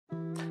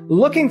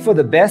Looking for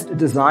the best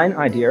design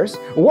ideas?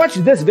 Watch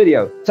this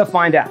video to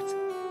find out.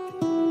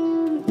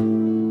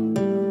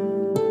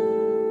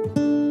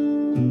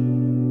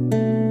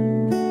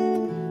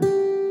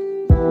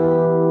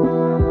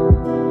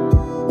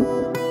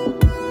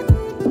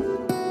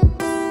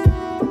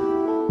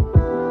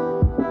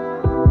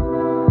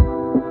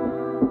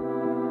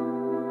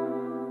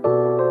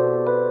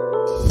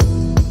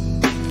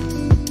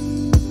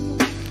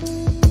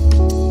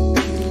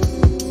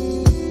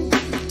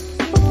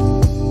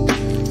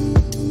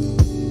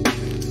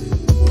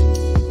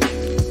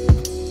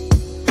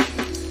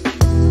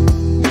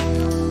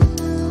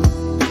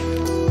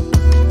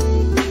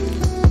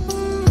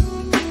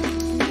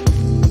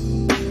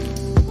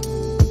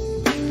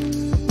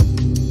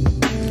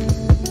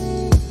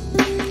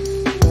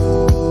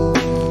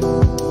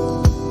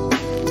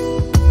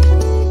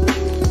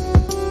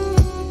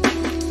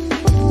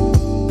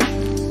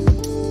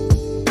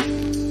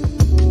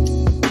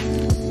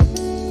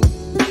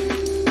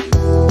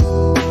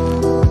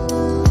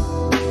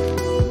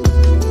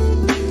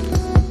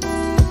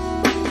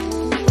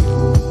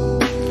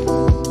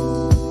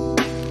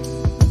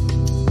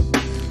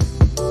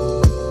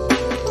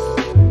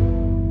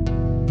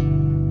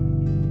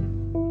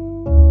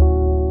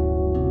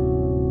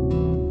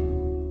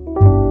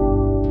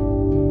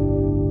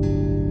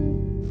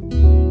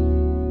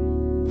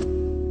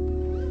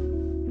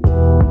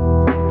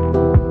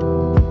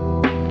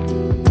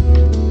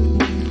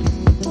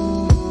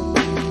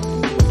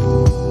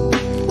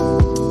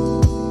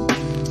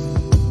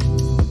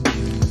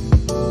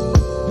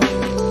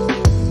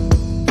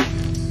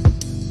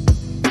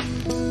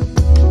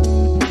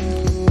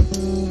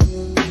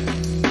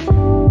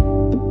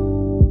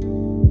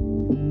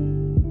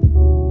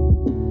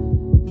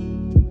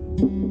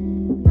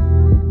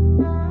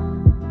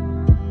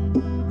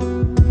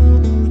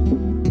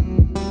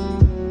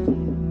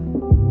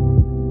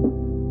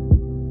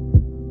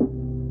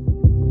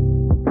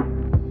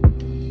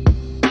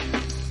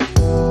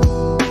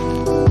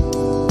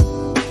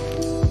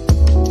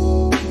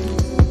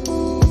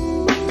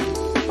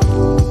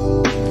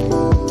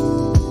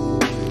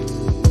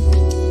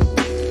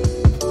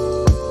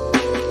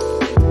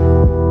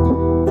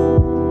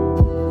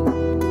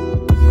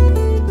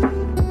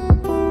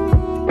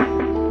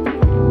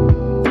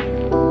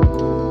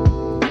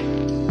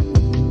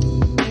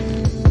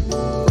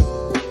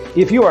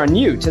 If you are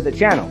new to the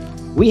channel,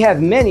 we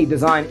have many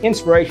design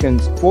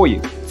inspirations for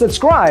you.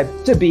 Subscribe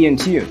to be in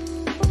tune.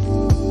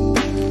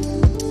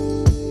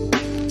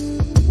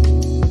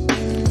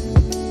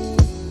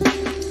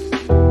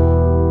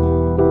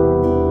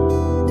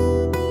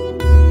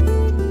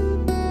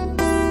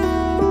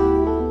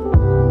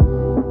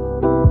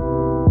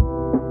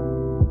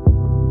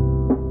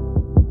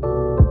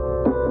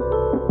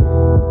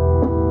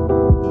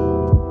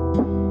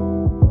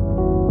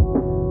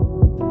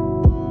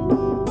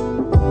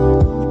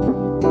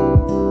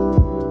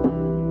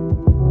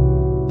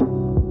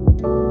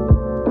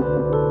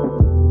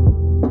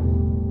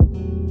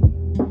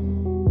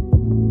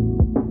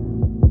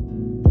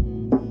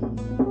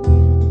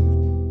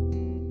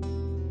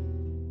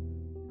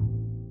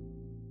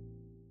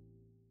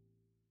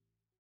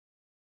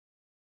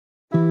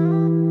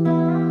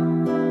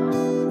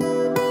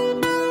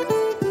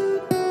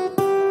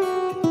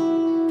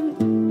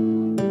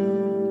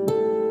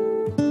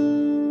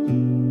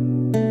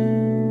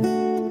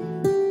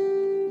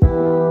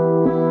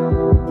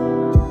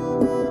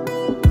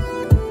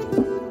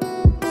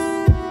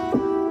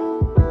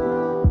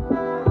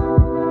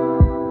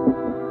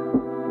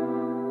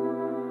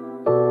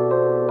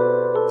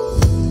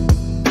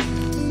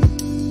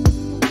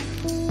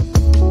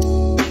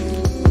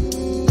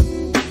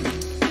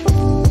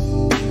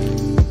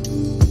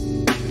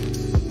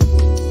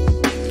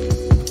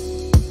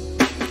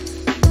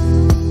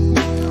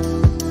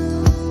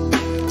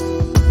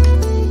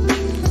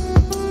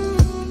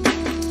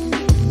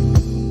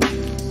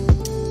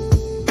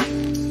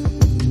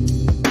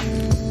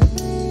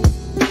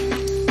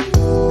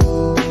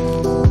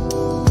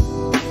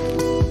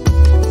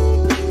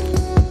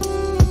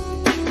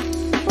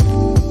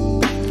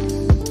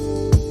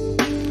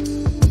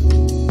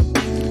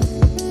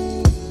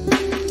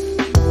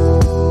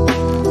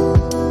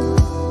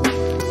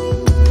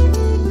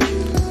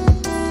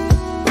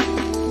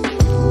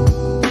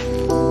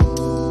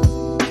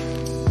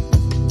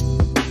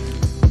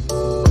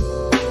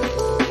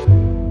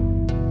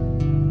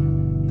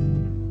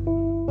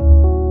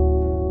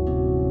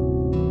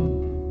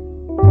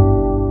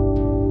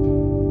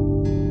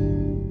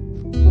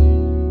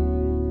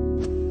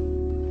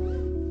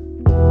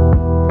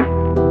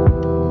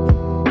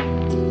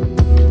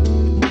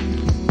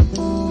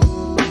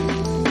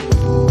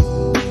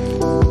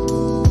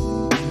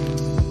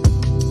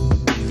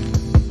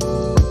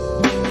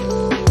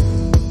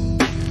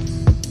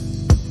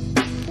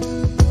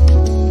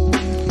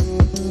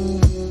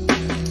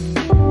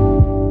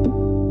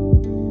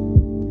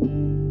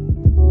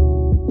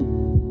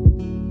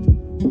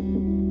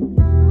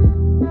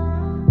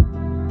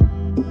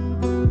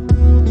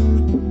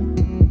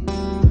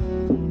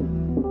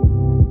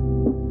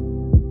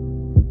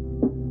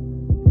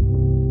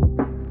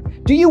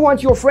 Do you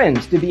want your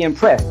friends to be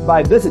impressed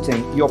by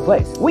visiting your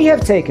place? We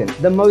have taken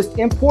the most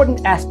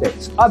important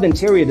aspects of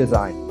interior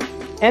design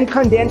and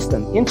condensed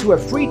them into a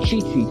free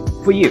cheat sheet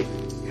for you.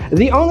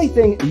 The only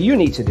thing you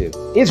need to do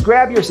is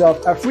grab yourself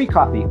a free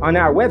copy on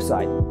our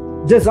website,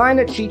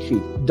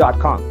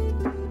 designercheatsheet.com.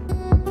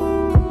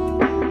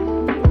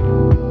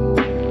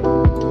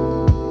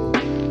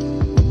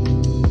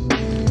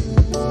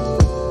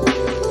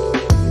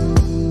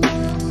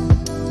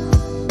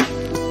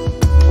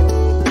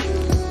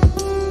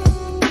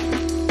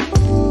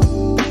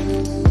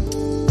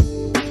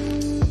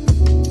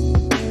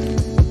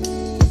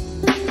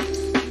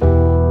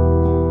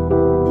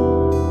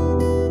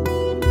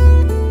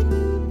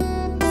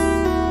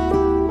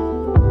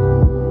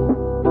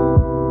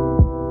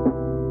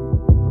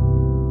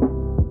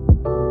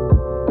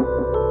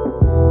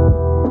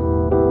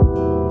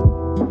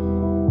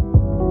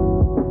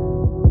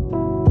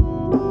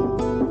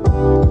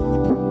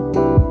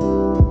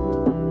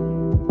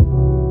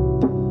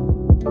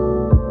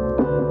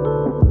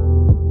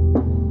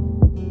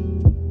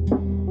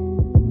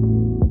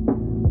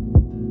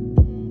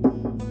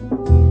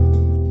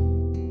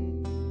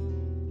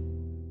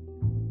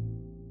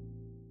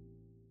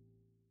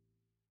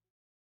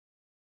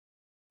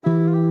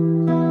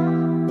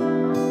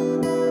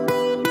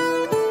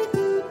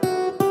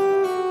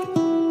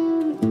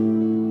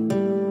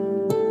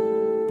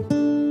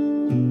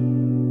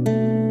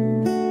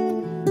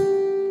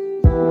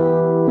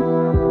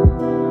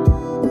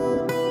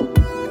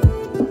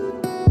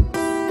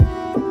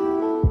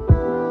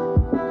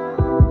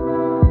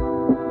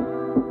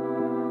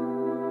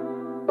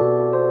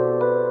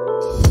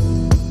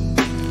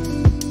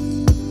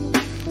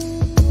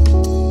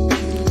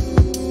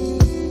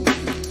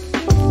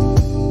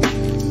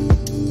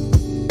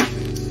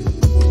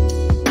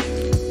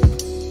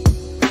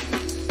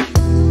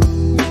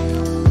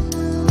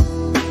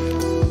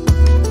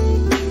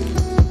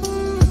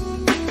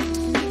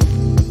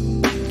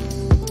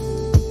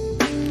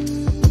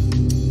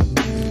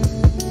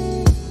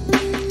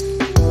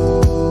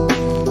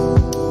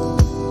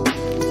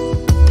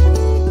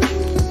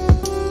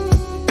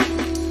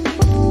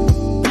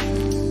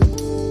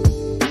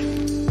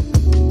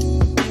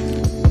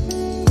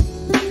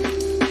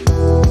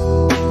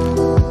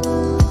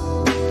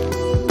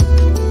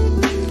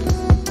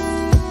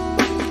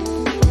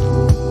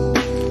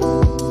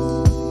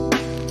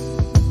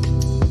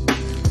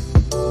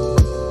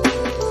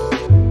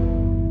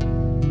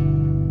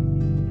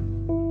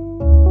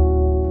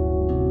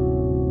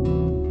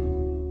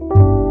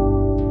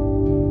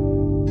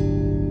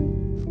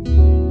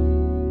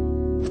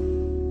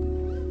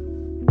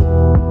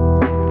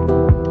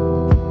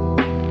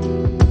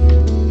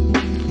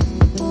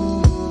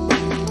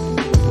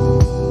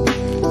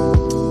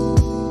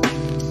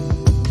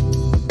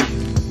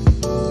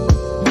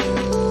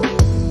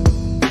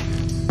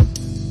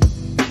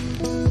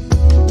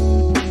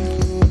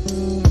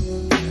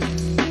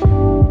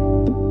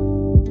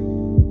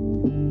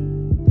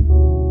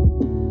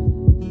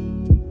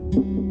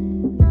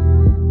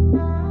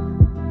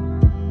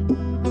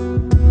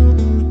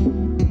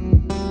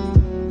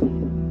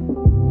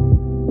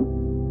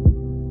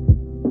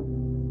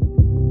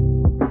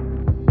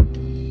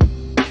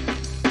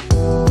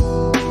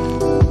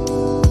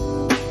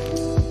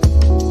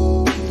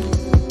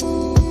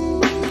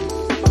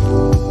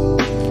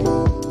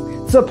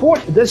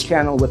 Support this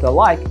channel with a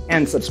like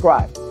and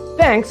subscribe.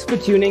 Thanks for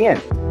tuning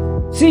in.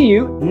 See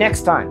you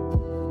next time.